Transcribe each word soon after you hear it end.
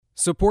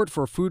Support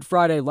for Food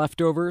Friday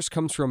Leftovers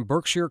comes from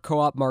Berkshire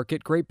Co-op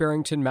Market, Great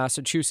Barrington,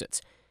 Massachusetts,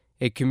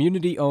 a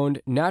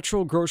community-owned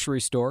natural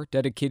grocery store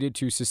dedicated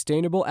to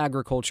sustainable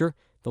agriculture,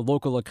 the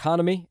local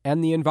economy,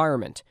 and the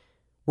environment.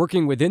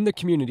 Working within the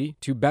community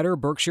to better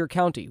Berkshire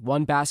County,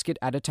 one basket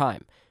at a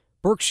time.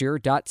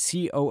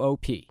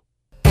 Berkshire.coop.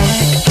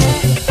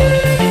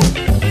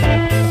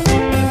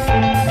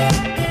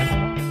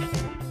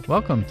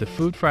 Welcome to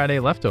Food Friday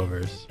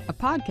Leftovers, a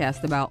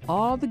podcast about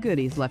all the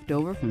goodies left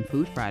over from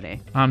Food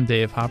Friday. I'm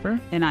Dave Hopper.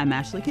 And I'm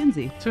Ashley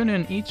Kinsey. Tune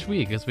in each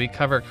week as we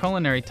cover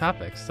culinary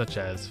topics such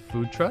as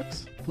food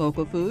trucks,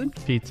 local food,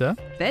 pizza,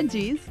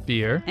 veggies,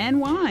 beer, and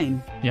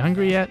wine. You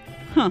hungry yet?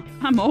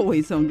 I'm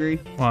always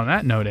hungry. Well, on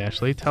that note,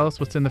 Ashley, tell us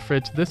what's in the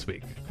fridge this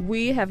week.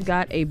 We have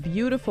got a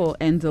beautiful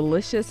and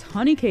delicious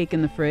honey cake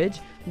in the fridge.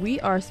 We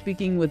are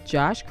speaking with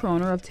Josh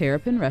Kroner of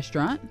Terrapin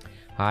Restaurant.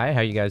 Hi,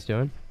 how you guys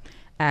doing?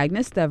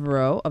 Agnes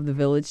Devereaux of the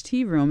Village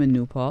Tea Room in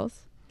New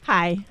Paltz.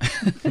 Hi.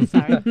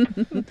 Sorry.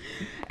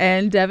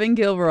 And Devin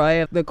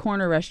Gilroy of the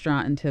Corner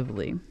Restaurant in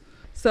Tivoli.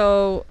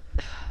 So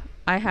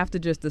I have to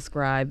just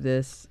describe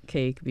this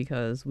cake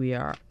because we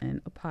are in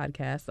a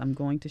podcast. I'm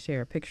going to share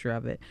a picture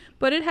of it.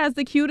 But it has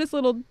the cutest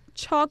little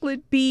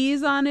chocolate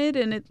bees on it,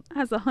 and it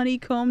has a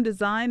honeycomb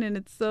design, and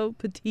it's so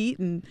petite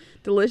and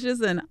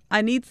delicious, and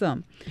I need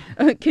some.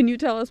 Can you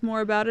tell us more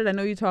about it? I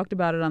know you talked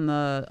about it on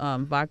the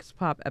Vox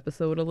Pop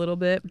episode a little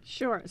bit.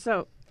 Sure.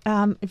 So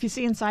if you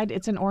see inside,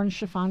 it's an orange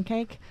chiffon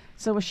cake.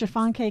 So a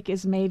chiffon cake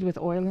is made with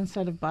oil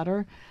instead of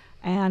butter.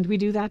 And we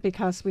do that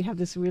because we have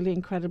this really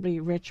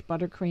incredibly rich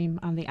buttercream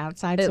on the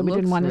outside. So we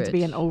didn't want it to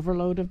be an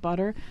overload of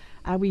butter.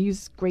 We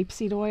use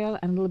grapeseed oil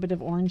and a little bit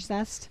of orange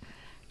zest.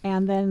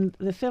 And then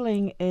the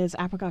filling is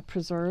apricot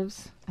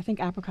preserves. I think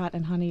apricot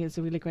and honey is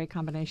a really great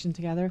combination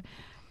together.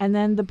 And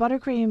then the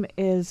buttercream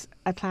is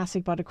a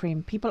classic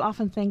buttercream. People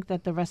often think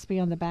that the recipe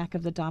on the back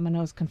of the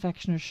Domino's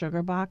confectioner's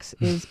sugar box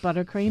is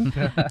buttercream.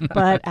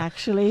 But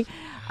actually,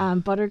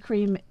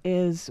 buttercream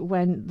is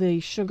when the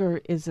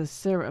sugar is a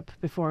syrup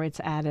before it's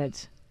added.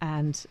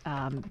 And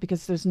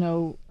because there's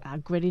no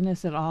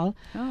grittiness at all.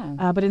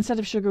 Oh. But instead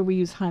of sugar, we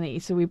use honey.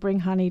 So we bring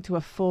honey to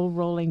a full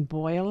rolling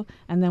boil,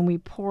 and then we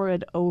pour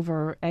it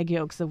over egg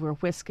yolks that we're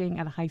whisking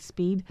at a high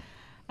speed.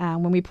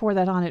 When we pour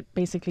that on, it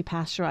basically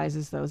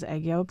pasteurizes those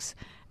egg yolks.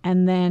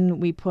 And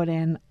then we put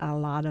in a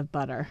lot of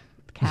butter,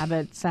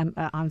 Cabot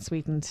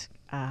unsweetened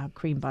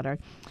cream butter.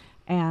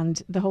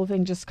 And the whole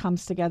thing just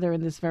comes together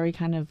in this very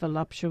kind of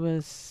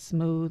voluptuous,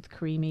 smooth,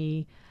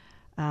 creamy,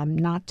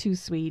 not too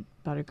sweet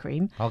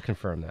buttercream. I'll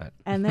confirm that.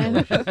 And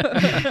then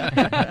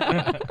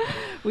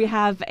we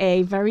have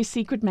a very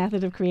secret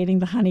method of creating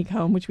the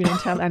honeycomb, which we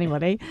don't tell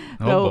anybody.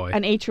 Oh, so boy.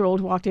 An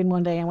 8-year-old walked in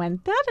one day and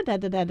went,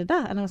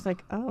 da-da-da-da-da-da-da. And I was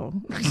like, oh.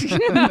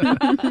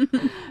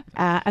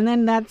 And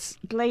then that's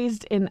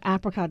glazed in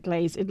apricot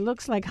glaze. It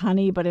looks like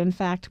honey, but in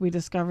fact, we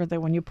discovered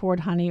that when you poured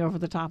honey over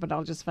the top, it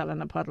all just fell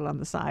in a puddle on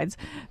the sides.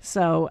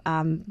 So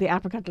the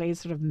apricot glaze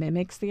sort of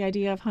mimics the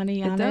idea of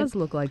honey on it. It does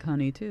look like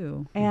honey,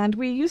 too. And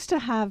we used to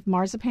have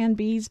marzipan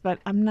bees, but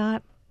I'm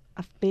not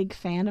a big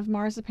fan of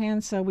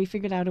marzipan, so we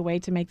figured out a way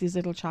to make these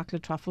little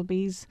chocolate truffle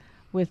bees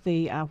with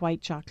the white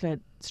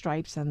chocolate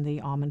stripes and the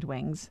almond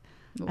wings.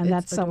 And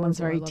that's someone's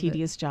very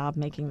tedious job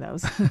making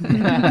those.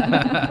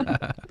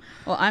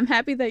 Well, I'm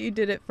happy that you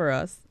did it for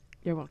us.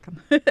 You're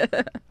welcome.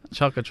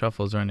 Chocolate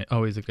truffles are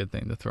always a good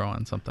thing to throw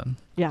on something.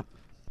 Yeah.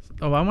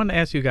 Oh, I want to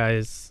ask you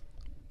guys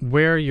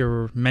where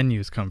your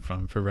menus come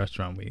from for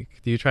Restaurant Week.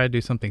 Do you try to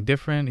do something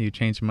different? Do you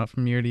change them up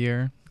from year to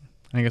year?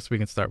 I guess we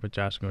can start with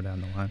Josh and go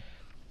down the line.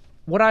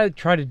 What I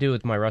try to do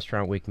with my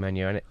Restaurant Week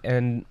menu,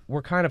 and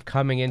we're kind of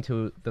coming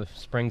into the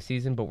spring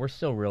season, but we're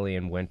still really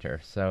in winter.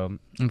 So,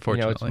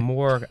 unfortunately, it's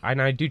more,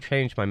 and I do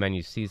change my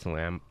menu seasonally.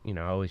 I'm,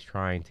 always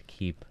trying to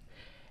keep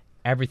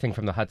everything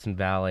from the Hudson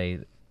Valley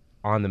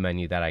on the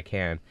menu that I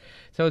can.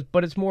 So,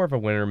 but it's more of a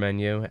winter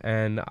menu,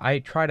 and I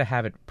try to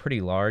have it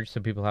pretty large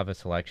so people have a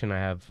selection. I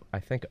have,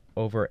 I think,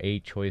 over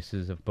 8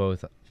 choices of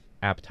both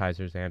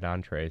appetizers and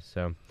entrees.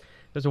 So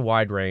there's a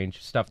wide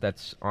range, stuff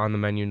that's on the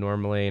menu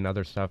normally and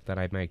other stuff that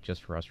I make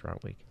just for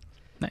Restaurant Week.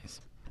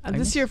 Nice.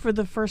 This year, for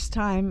the first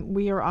time,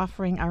 we are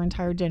offering our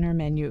entire dinner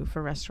menu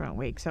for Restaurant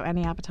Week. So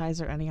any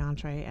appetizer, any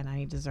entree, and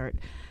any dessert.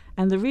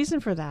 And the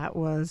reason for that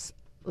was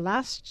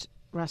last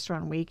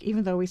Restaurant Week,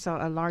 even though we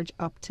saw a large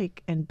uptick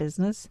in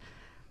business,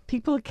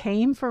 people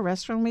came for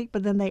Restaurant Week,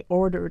 but then they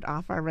ordered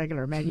off our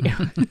regular menu.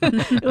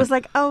 It was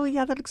like, oh,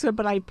 yeah, that looks good,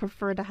 but I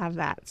prefer to have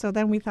that. So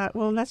then we thought,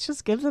 well, let's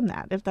just give them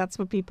that if that's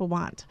what people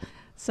want.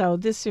 So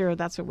this year,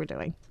 that's what we're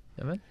doing.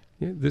 Evan?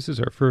 Yeah, this is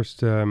our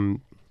first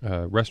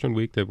Restaurant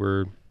Week that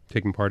we're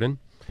taking part in.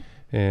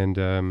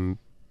 And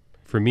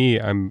for me,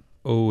 I'm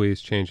always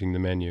changing the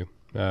menu.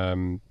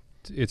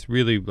 It's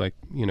really like,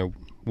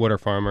 what our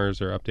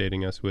farmers are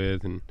updating us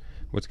with and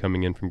what's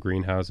coming in from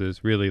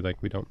greenhouses. Really,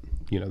 like, we don't,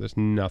 there's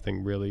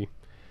nothing really.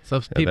 So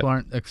if people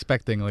aren't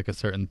expecting like a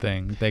certain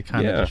thing, they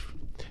kind of just.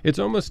 It's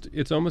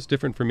almost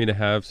different for me to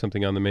have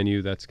something on the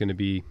menu that's going to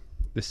be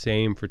the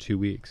same for 2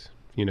 weeks.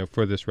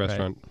 For this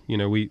restaurant,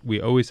 Right.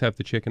 We always have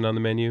the chicken on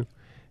the menu,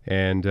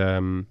 and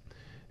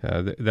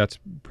That's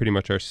pretty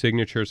much our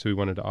signature, so we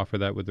wanted to offer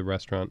that with the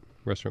restaurant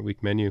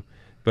week menu.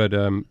 But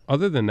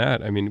other than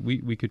that, I mean,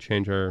 we could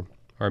change our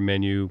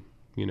menu,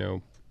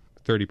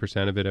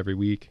 30% of it every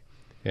week.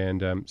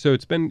 And so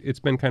it's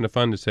been kind of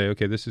fun to say,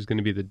 okay, this is going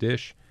to be the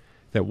dish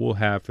that we'll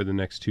have for the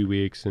next 2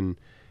 weeks, and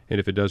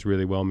if it does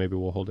really well, maybe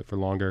we'll hold it for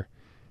longer.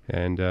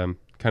 And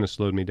kind of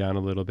slowed me down a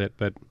little bit,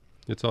 but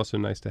it's also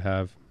nice to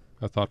have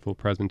a thoughtful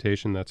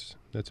presentation that's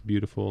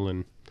beautiful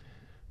and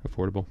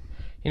affordable.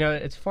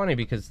 It's funny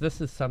because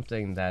this is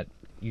something that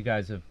you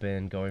guys have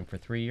been going for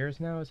 3 years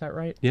now. Is that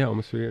right? Yeah,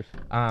 almost 3 years.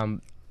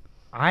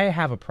 I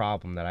have a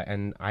problem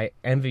and I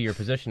envy your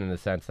position in the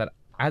sense that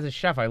as a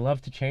chef, I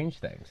love to change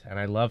things and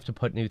I love to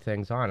put new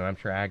things on. And I'm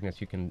sure, Agnes,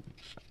 you can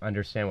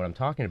understand what I'm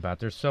talking about.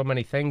 There's so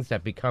many things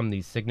that become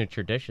these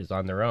signature dishes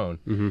on their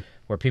own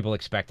where people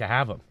expect to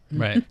have them.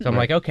 Right. So I'm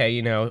like,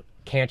 okay,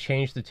 can't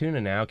change the tuna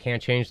now,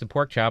 can't change the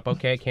pork chop,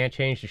 okay, can't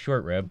change the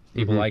short rib.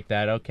 People like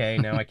that, okay,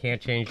 now I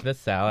can't change this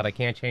salad, I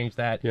can't change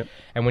that. Yep.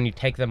 And when you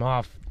take them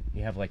off,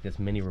 you have like this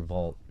mini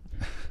revolt.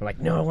 You're like,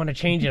 no, I want to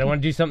change it, I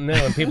want to do something new,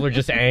 and people are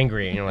just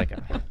angry, and you're like,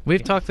 oh.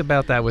 We've talked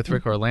about that with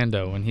Rick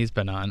Orlando when he's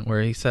been on,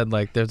 where he said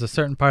like there's a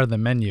certain part of the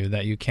menu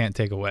that you can't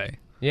take away.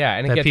 Yeah,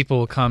 and that people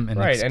will come and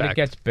right, expect. and it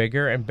gets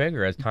bigger and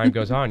bigger as time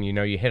goes on.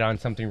 You hit on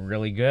something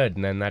really good,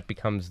 and then that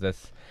becomes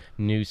this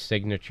new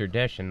signature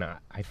dish. And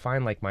I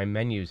find like my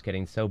menu is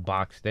getting so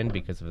boxed in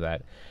because of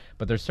that.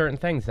 But there's certain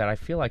things that I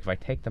feel like if I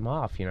take them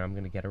off, I'm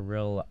going to get a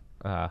real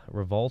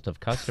revolt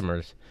of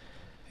customers.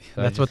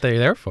 So That's what they're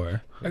there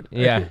for.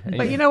 Yeah.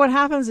 But what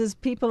happens is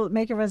people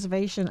make a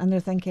reservation and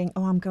they're thinking,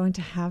 oh, I'm going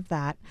to have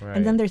that. Right.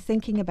 And then they're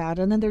thinking about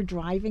it. And then they're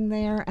driving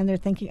there and they're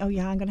thinking, oh,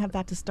 yeah, I'm going to have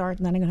that to start.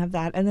 And then I'm going to have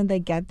that. And then they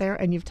get there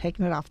and you've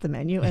taken it off the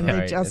menu and they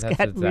Right, just that's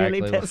get really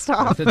exactly pissed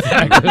off. That's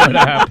exactly what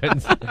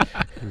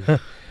happens.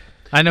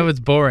 I know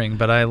it's boring,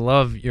 but I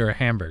love your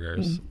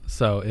hamburgers.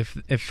 So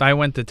if I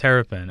went to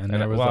Terrapin and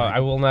there was I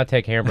will not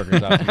take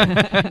hamburgers off.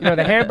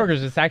 The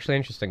hamburgers, it's actually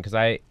interesting because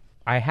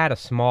I had a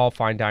small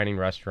fine dining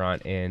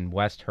restaurant in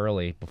West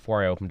Hurley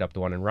before I opened up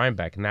the one in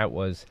Rhinebeck, and that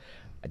was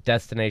a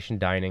destination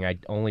dining. I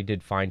only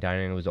did fine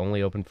dining. It was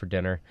only open for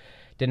dinner.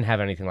 Didn't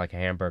have anything like a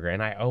hamburger,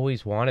 and I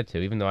always wanted to,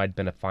 even though I'd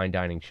been a fine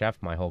dining chef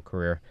my whole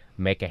career,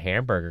 make a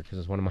hamburger because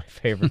it's one of my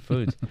favorite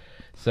foods.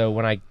 So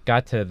when I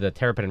got to the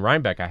Terrapin in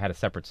Rhinebeck, I had a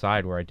separate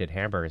side where I did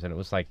hamburgers, and it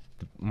was like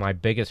my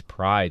biggest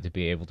pride to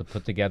be able to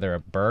put together a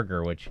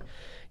burger, which,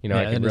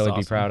 I could really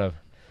be proud of.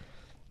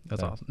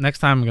 That's awesome. Next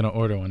time I'm going to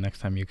order one. Next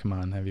time you come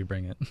on, have you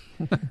bring it.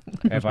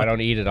 If I don't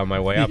eat it on my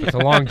way up, it's a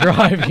long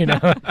drive,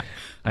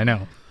 I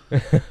know.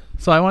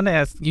 So I want to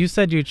ask, you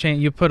said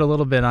you put a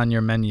little bit on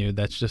your menu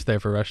that's just there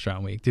for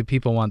Restaurant Week. Do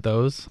people want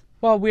those?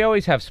 Well, we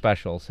always have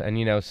specials,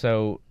 and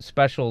so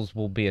specials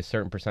will be a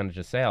certain percentage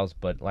of sales,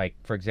 but like,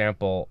 for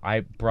example, I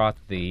brought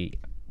the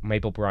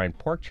maple brine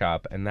pork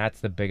chop, and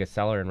that's the biggest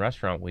seller in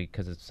Restaurant Week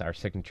because it's our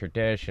signature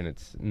dish, and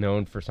it's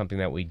known for something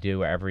that we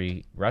do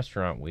every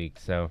Restaurant Week,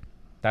 so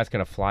that's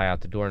going to fly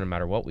out the door no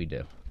matter what we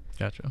do.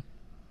 Gotcha.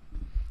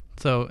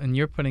 So, and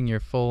you're putting your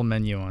full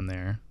menu on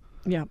there.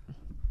 Yeah.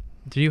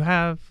 Do you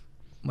have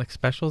like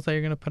specials that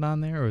you're going to put on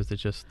there, or is it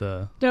just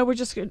the... No,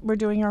 we're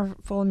doing our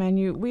full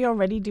menu. We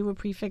already do a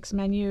prefix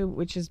menu,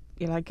 which is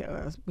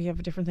we have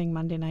a different thing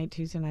Monday night,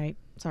 Tuesday night.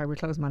 Sorry, we're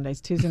closed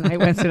Mondays. Tuesday night,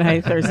 Wednesday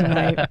night, Thursday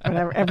night,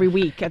 whatever, every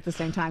week at the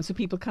same time. So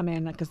people come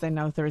in because they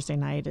know Thursday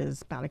night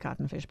is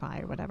ballycotton fish pie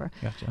or whatever.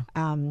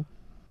 Gotcha.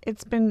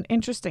 It's been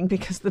interesting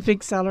because the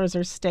big sellers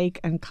are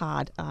steak and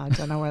cod. I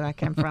don't know where that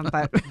came from,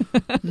 but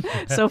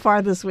so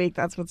far this week,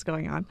 that's what's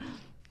going on.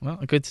 Well,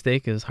 a good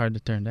steak is hard to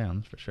turn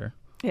down, for sure.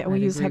 Yeah,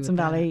 we use Hudson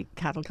Valley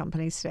Cattle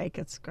Company steak.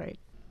 It's great.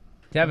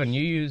 Devin,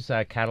 you use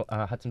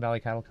Hudson Valley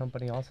Cattle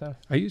Company also?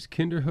 I use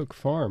Kinderhook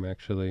Farm,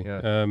 actually.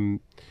 Yeah.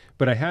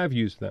 But I have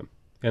used them,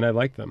 and I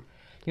like them.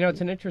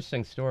 It's an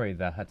interesting story,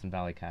 the Hudson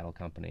Valley Cattle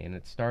Company, and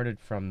it started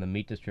from the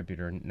meat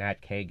distributor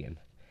Nat Kagan.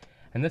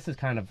 And this is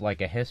kind of like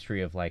a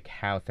history of like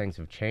how things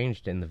have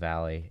changed in the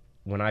valley.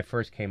 When I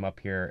first came up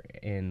here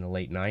in the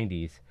late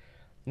 90s,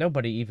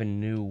 nobody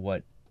even knew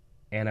what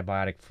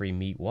antibiotic-free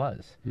meat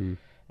was.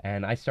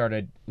 And I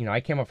started,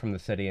 I came up from the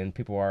city and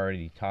people were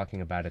already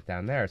talking about it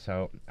down there.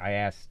 So I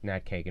asked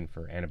Nat Kagan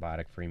for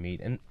antibiotic-free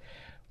meat, and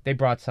they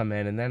brought some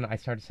in. And then I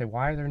started to say,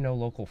 why are there no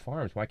local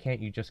farms? Why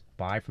can't you just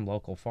buy from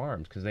local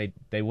farms? Because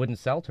they wouldn't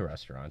sell to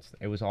restaurants.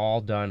 It was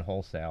all done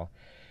wholesale.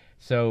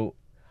 So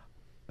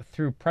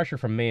through pressure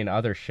from me and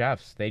other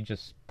chefs, they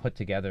just put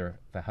together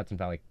the Hudson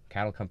Valley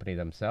Cattle Company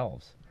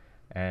themselves.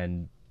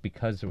 And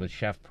because there was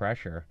chef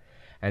pressure,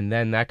 and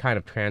then that kind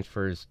of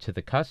transfers to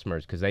the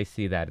customers because they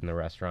see that in the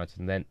restaurants,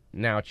 and then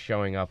now it's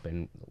showing up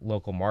in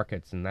local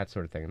markets and that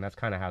sort of thing. And that's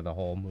kind of how the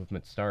whole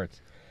movement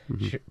starts.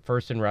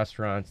 First in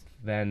restaurants,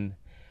 then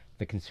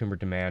the consumer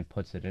demand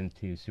puts it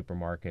into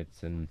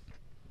supermarkets, and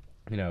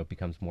it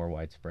becomes more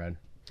widespread.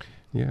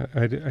 Yeah,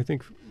 I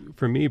think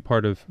for me,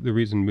 part of the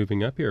reason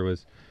moving up here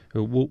was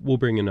we'll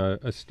bring in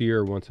a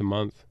steer once a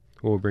month.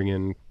 We'll bring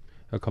in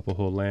a couple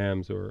whole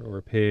lambs or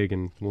a pig,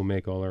 and we'll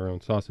make all our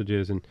own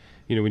sausages. And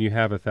when you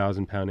have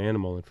 1,000-pound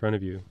animal in front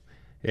of you,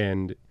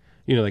 and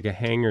like a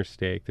hanger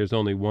steak. There's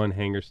only one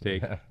hanger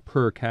steak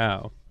per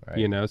cow.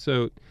 Right.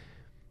 So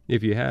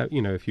if you have,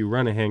 if you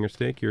run a hanger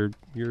steak, you're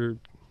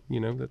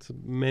that's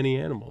many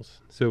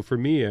animals. So for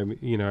me,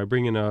 I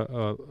bring in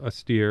a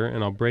steer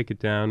and I'll break it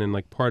down, and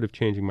like part of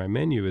changing my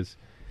menu is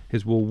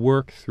we'll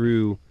work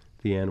through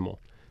the animal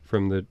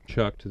from the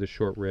chuck to the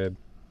short rib,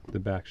 the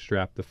back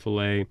strap, the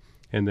fillet,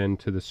 and then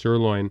to the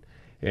sirloin,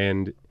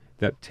 and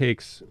that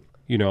takes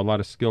a lot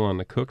of skill on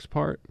the cook's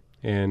part,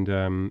 and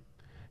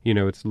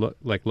it's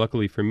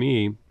luckily for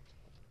me,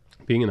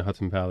 being in the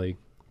Hudson Valley,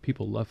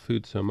 people love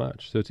food so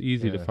much, so it's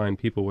easy to find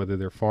people, whether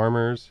they're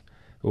farmers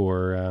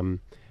or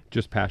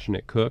just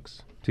passionate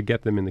cooks, to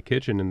get them in the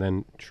kitchen and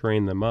then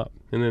train them up.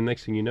 And then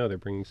next thing you know, they're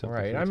bringing something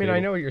Right. to the I mean, table. I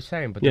know what you're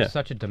saying, but there's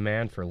such a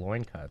demand for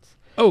loin cuts.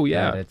 Oh,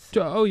 yeah. It's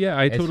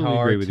I totally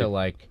agree with to you.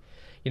 like,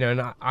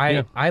 and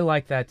I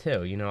like that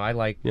too. I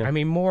like, I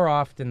mean, more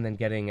often than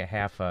getting a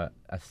half a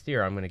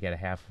steer, I'm going to get a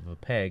half of a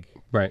pig.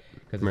 Right.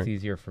 Because it's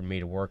easier for me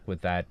to work with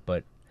that.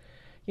 But,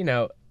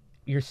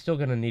 you're still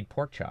going to need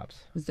pork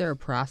chops. Is there a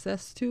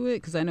process to it?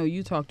 Because I know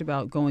you talked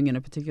about going in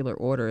a particular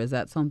order. Is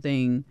that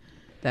something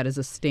that is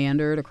a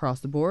standard across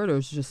the board, or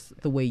is it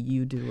just the way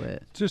you do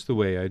it? It's just the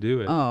way I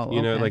do it. Oh,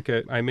 okay. Like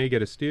I may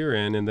get a steer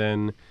in, and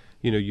then,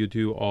 you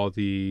do all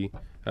the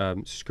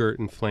skirt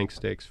and flank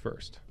steaks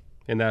first.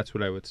 And that's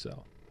what I would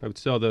sell. I would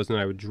sell those, and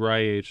I would dry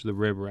age the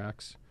rib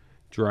racks,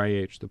 dry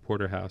age the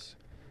porterhouse,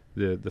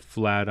 the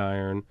flat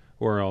iron,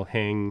 or I'll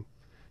hang,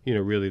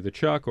 really the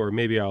chuck, or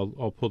maybe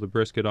I'll pull the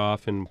brisket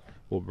off and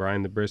we'll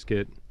brine the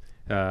brisket.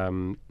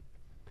 And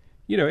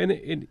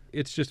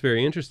it's just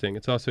very interesting.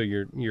 It's also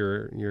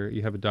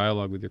you have a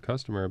dialogue with your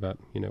customer about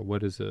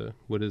what is a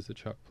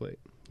chuck plate,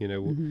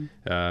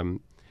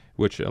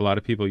 which a lot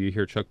of people, you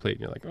hear chuck plate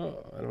and you're like,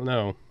 oh, I don't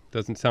know,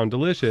 doesn't sound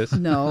delicious.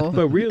 No.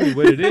 But really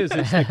what it is,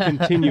 it's the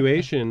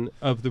continuation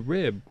of the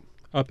rib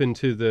up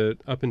into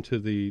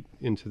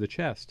the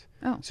chest.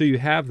 Oh. So you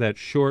have that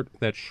short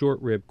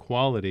rib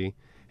quality.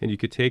 And you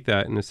could take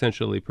that and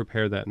essentially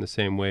prepare that in the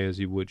same way as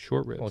you would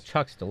short ribs. Well,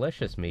 chuck's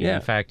delicious meat. Yeah,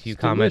 In fact, you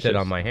it's commented delicious.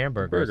 on my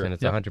hamburgers, and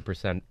it's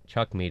 100%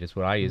 chuck meat is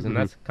what I use. And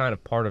that's kind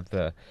of part of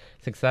the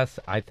success,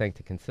 I think,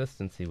 the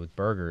consistency with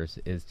burgers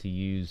is to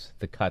use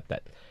the cut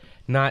that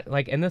not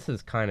like, and this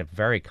is kind of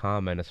very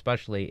common,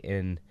 especially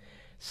in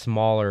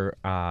smaller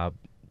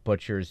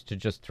butchers, to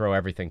just throw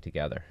everything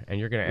together. And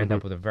you're going to end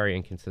up with a very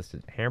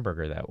inconsistent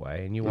hamburger that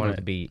way. And you want it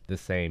to be the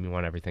same. You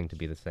want everything to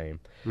be the same.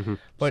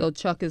 But So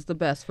chuck is the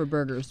best for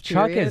burgers,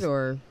 chuck period, is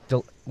or?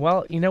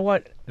 Well, you know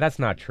what? That's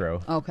not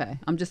true. Okay,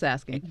 I'm just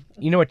asking.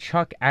 You know what?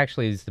 Chuck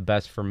actually is the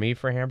best for me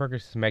for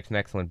hamburgers. It makes an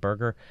excellent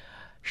burger.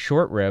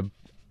 Short rib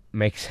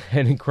makes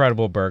an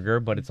incredible burger,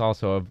 but it's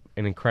also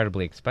an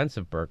incredibly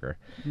expensive burger.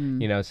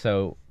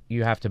 So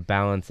you have to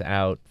balance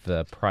out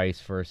the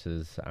price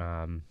versus,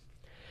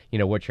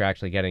 what you're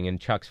actually getting. And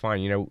chuck's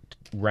fine.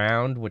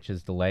 Round, which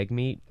is the leg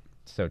meat,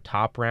 so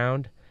top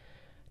round,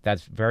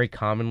 that's very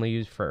commonly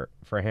used for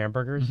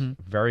hamburgers.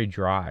 Very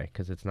dry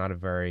because it's not a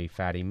very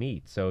fatty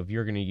meat. So if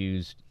you're going to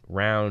use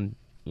round,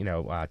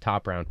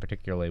 top round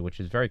particularly, which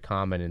is very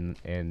common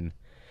in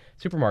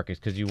supermarkets,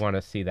 because you want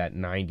to see that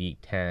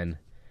 90-10,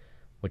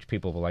 which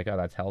people will like, oh,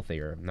 that's healthy,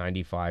 or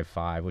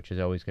 95-5, which is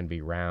always going to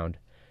be round.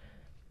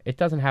 It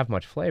doesn't have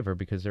much flavor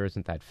because there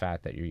isn't that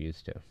fat that you're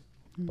used to.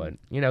 But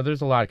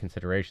there's a lot of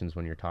considerations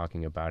when you're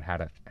talking about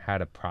how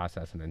to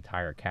process an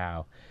entire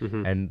cow,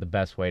 and the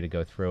best way to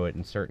go through it.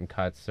 And certain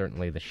cuts,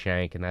 certainly the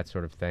shank and that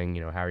sort of thing.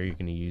 How are you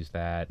going to use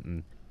that?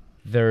 And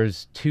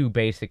there's two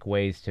basic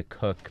ways to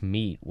cook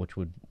meat,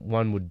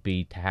 one would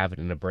be to have it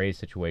in a braised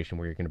situation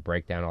where you're going to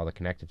break down all the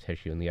connective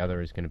tissue, and the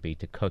other is going to be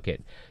to cook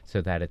it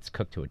so that it's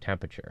cooked to a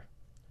temperature,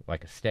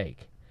 like a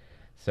steak.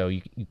 So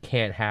you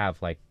can't have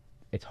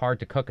it's hard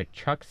to cook a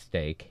chuck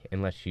steak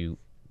unless you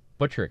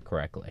butcher it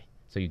correctly.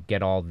 So you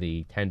get all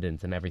the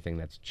tendons and everything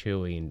that's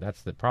chewy, and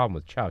that's the problem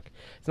with chuck.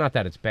 It's not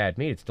that it's bad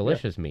meat; it's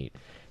delicious meat.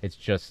 It's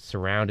just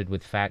surrounded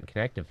with fat and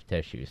connective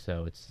tissue,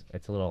 so it's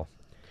a little.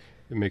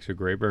 It makes a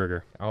great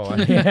burger. Oh,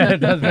 yeah, it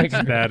does make.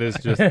 That is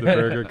just the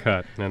burger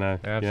cut, and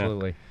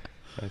Absolutely.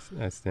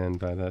 I stand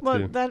by that Well,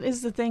 too. that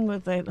is the thing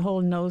with the whole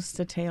nose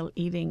to tail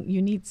eating.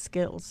 You need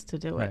skills to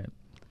do it.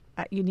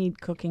 You need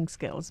cooking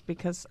skills,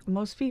 because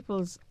most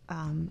people's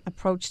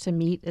approach to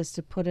meat is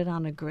to put it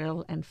on a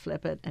grill and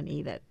flip it and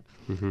eat it.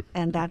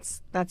 And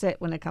that's it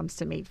when it comes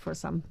to meat for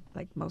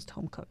most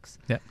home cooks.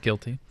 Yeah,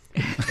 guilty.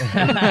 But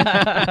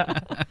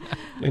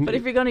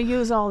if you're going to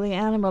use all the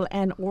animal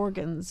and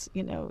organs,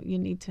 you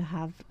need to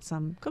have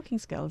some cooking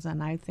skills.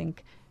 And I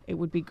think it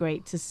would be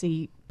great to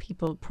see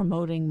people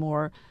promoting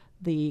more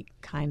the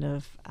kind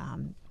of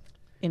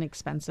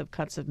inexpensive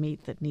cuts of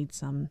meat that need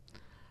some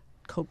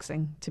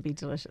coaxing to be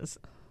delicious.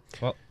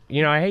 Well,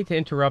 I hate to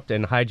interrupt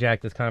and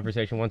hijack this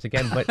conversation once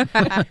again,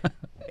 but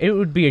it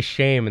would be a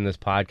shame in this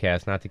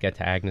podcast not to get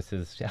to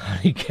Agnes's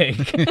honey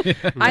cake.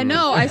 I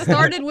know. I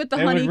started with the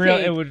honey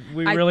cake.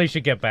 We really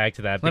should get back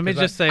to that. Let me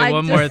because just say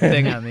one more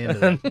thing on the end of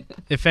that.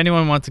 If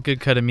anyone wants a good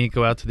cut of meat,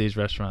 go out to these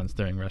restaurants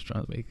during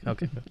restaurant week.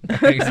 Okay.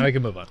 Now we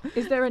can move on.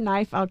 Is there a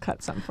knife? I'll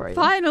cut some for you.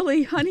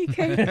 Finally, honey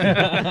cake.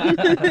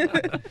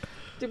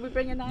 Did we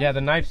bring a knife? Yeah,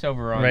 the knife's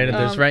over on. Right, the-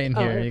 there's right in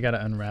here. oh. You got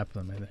to unwrap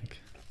them, I think.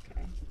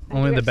 Okay.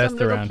 Only Do we the have best some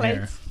little around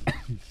here.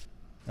 plates?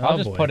 I'll Oh,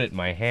 just boy. put it in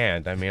my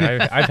hand. I mean,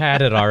 I've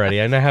had it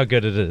already. I know how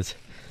good it is.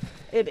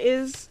 It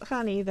is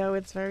honey, though.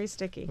 It's very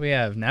sticky. We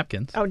have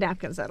napkins. Oh,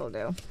 napkins, that'll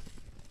do.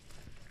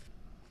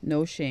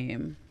 No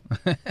shame.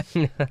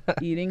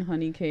 Eating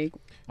honey cake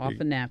off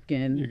a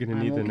napkin. You're gonna I'm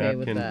need the okay napkin.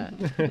 with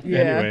that. Yeah.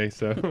 Anyway,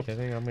 so I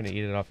think I'm going to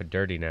eat it off a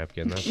dirty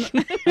napkin. That's,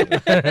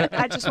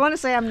 I just want to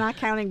say I'm not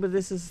counting, but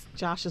this is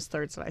Josh's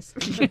third slice.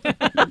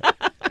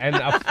 and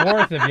a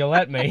fourth if you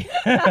let me.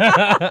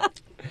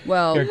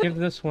 Well, Here, give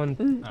this one.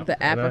 the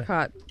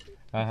apricot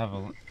I have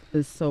a.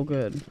 is so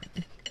good.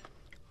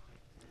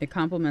 It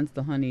complements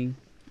the honey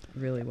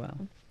really well.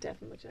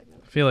 Definitely check it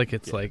out. I feel like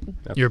it's like your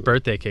absolutely.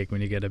 birthday cake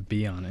when you get a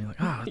bee on it. You're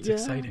like, oh, it's Yeah.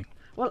 exciting.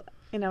 Well,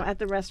 at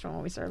the restaurant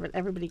when we serve it,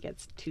 everybody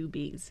gets 2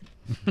 bees.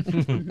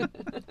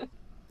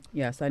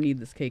 Yes, I need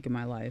this cake in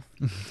my life.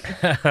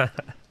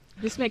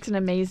 This makes an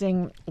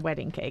amazing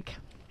wedding cake.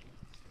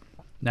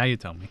 Now you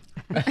tell me.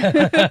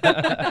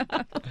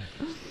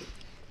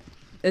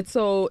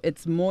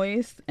 It's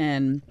moist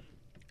and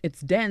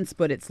it's dense,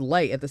 but it's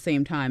light at the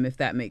same time, if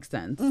that makes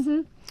sense.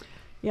 Mm-hmm.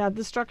 Yeah,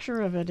 the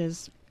structure of it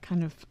is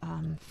kind of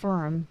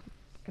firm.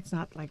 It's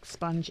not like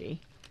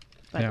spongy,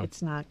 but Yeah.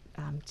 it's not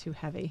too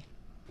heavy.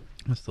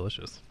 It's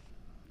delicious.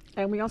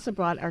 And we also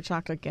brought our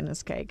chocolate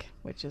Guinness cake,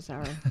 which is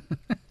our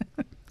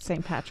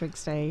St.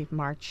 Patrick's Day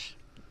March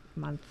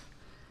month.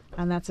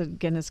 And that's a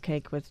Guinness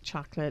cake with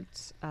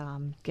chocolate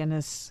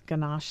Guinness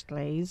ganache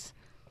glaze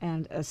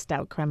and a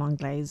stout creme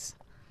anglaise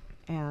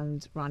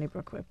and Ronnie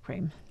Brook whipped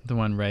cream. The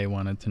one Ray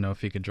wanted to know if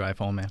he could drive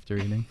home after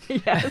eating.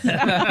 Yes.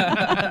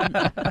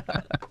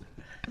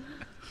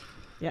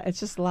 Yeah, it's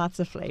just lots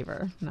of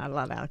flavor, not a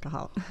lot of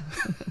alcohol.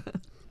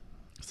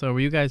 So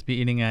will you guys be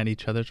eating at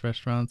each other's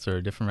restaurants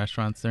or different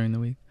restaurants during the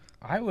week?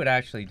 I would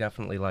actually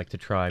definitely like to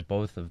try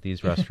both of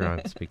these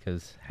restaurants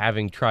because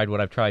having tried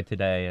what I've tried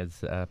today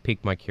has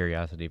piqued my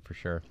curiosity for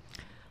sure.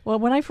 Well,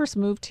 when I first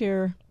moved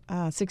here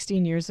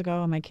 16 years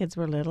ago and my kids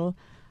were little,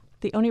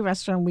 the only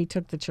restaurant we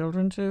took the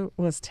children to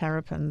was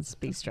Terrapin's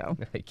Bistro.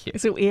 Thank you.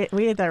 So we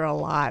ate there a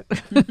lot.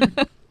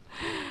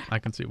 I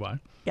can see why.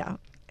 Yeah,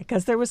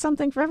 because there was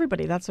something for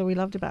everybody. That's what we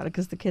loved about it,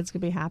 because the kids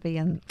could be happy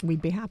and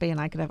we'd be happy and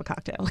I could have a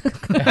cocktail.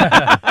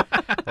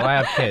 Well,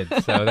 I have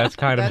kids, so that's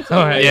kind of That's how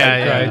all I right.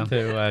 Yeah, tried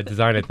to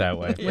design it that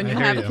way. When I you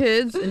hear have you.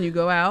 kids and you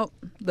go out,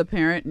 the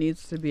parent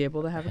needs to be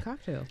able to have a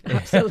cocktail.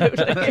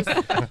 Absolutely.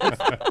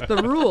 It's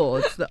the rule.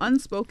 It's the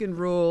unspoken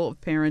rule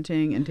of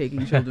parenting and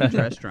taking children to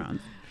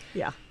restaurants.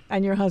 Yeah.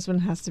 And your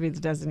husband has to be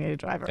the designated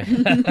driver.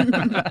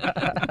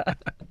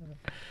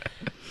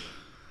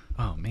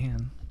 Oh,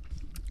 man.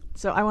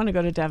 So I want to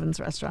go to Devon's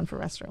restaurant for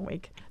Restaurant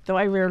Week. Though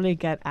I rarely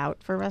get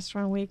out for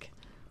Restaurant Week,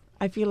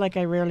 I feel like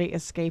I rarely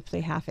escape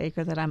the half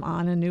acre that I'm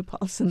on in New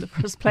Paltz in the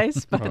first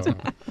place. But Oh,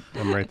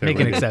 I'm right there. Make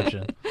an with you.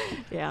 exception.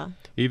 yeah.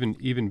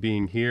 Even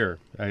being here,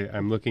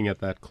 I'm looking at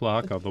that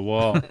clock on the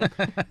wall.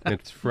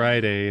 It's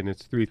Friday and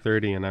it's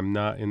 3:30 and I'm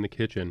not in the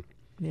kitchen.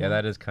 Yeah,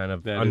 that is kind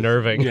of That is-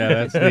 unnerving. yeah,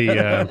 that's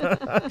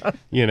the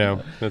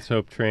let's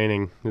hope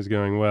training is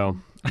going well.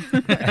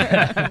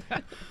 I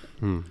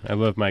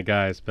love my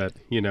guys, but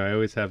I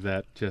always have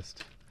that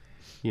just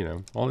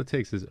all it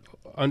takes is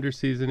under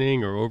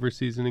seasoning or over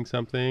seasoning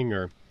something,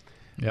 or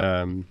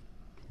Yep.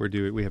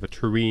 we have a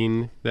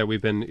terrine that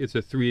it's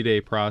a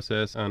 3-day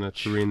process on a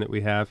terrine that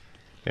we have,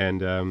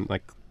 and I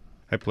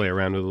play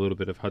around with a little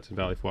bit of Hudson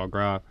Valley foie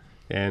gras,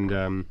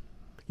 and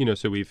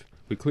so we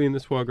clean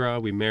this foie gras,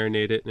 we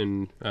marinate it,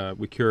 and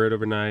we cure it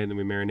overnight, and then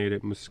we marinate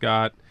it in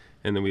muscat,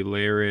 and then we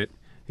layer it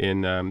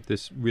in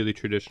this really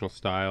traditional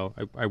style.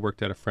 I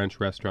worked at a French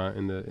restaurant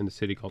in the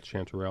city called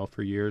Chanterelle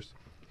for years,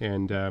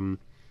 and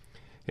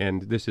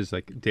this is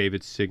like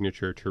David's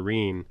signature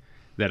terrine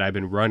that I've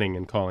been running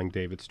and calling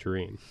David's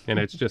terrine, and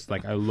it's just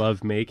like I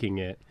love making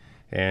it,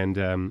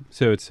 and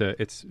so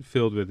it's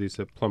filled with these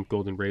plump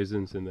golden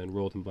raisins and then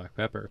rolled in black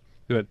pepper.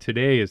 But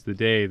today is the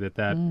day that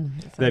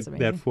sounds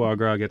that foie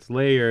gras gets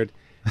layered,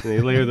 and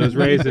they layer those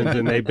raisins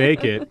and they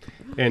bake it,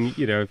 and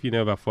if you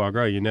know about foie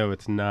gras,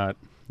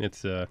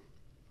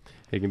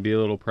 it can be a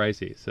little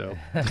pricey. So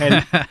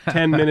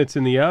 10 minutes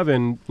in the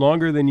oven,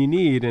 longer than you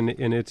need, and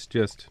it's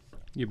just,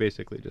 you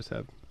basically just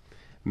have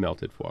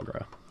melted foie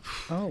gras.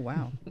 Oh,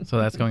 wow. So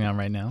that's going on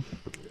right now.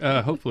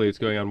 Hopefully it's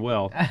going on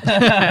well.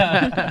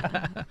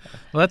 Well,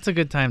 that's a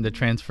good time to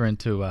transfer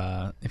into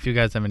if you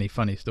guys have any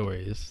funny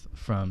stories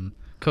from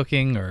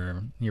cooking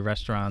or your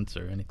restaurants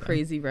or anything.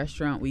 Crazy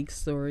restaurant week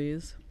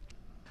stories.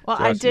 Well,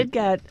 I Josh, did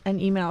get an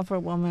email from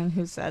a woman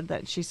who said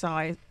that she saw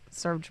I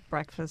served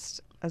breakfast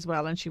as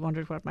well, and she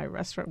wondered what my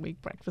Restaurant Week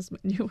breakfast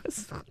menu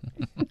was.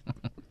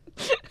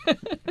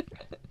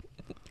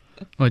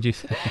 What'd you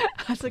say?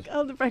 I was like,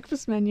 oh, the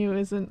breakfast menu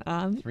isn't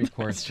on.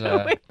 3-course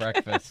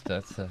breakfast.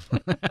 That's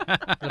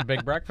a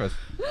big breakfast.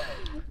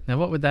 Now,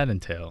 what would that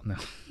entail? No.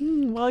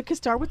 Well, it could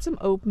start with some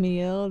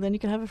oatmeal, then you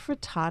could have a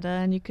frittata,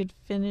 and you could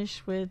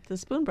finish with the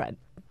spoon bread.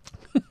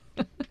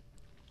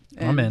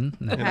 I'm in.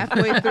 No.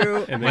 Halfway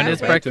through, And then halfway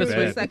it's breakfast through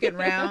the bed. second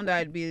round,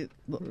 I'd be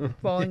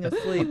falling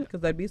asleep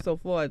because I'd be so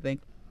full, I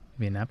think.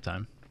 Be nap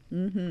time.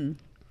 Mm-hmm.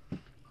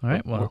 All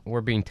right. Well,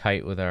 We're being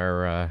tight with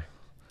our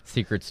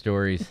secret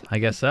stories. I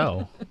guess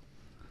so.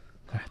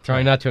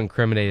 Trying not to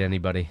incriminate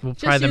anybody. We'll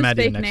Just pry them use at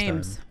you fake next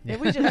names. time. Yeah,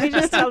 we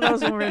just tell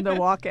those when we're in the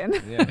walk-in.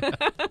 Yeah.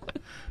 All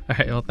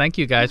right. Well, thank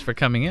you guys for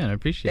coming in. I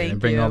appreciate it. Thank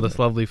and bringing all you. this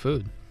lovely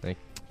food. Thank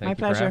My you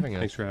pleasure. for having us.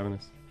 Thanks for having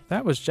us.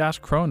 That was Josh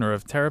Kroner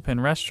of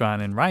Terrapin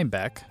Restaurant in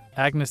Rhinebeck,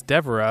 Agnes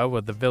Devereux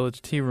with the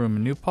Village Tea Room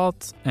in New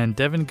Paltz, and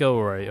Devin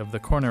Gilroy of the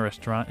Corner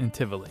Restaurant in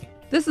Tivoli.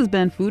 This has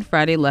been Food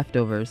Friday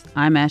Leftovers.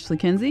 I'm Ashley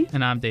Kinsey.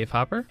 And I'm Dave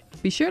Hopper.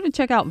 Be sure to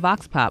check out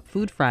Vox Pop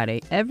Food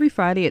Friday every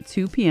Friday at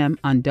 2 p.m.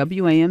 on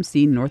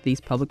WAMC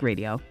Northeast Public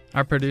Radio.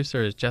 Our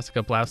producer is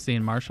Jessica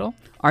Blaustein Marshall.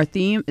 Our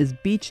theme is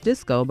Beach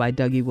Disco by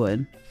Dougie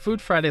Wood. Food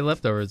Friday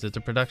Leftovers is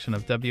a production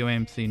of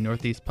WAMC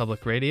Northeast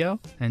Public Radio.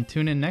 And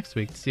tune in next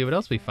week to see what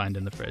else we find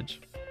in the fridge.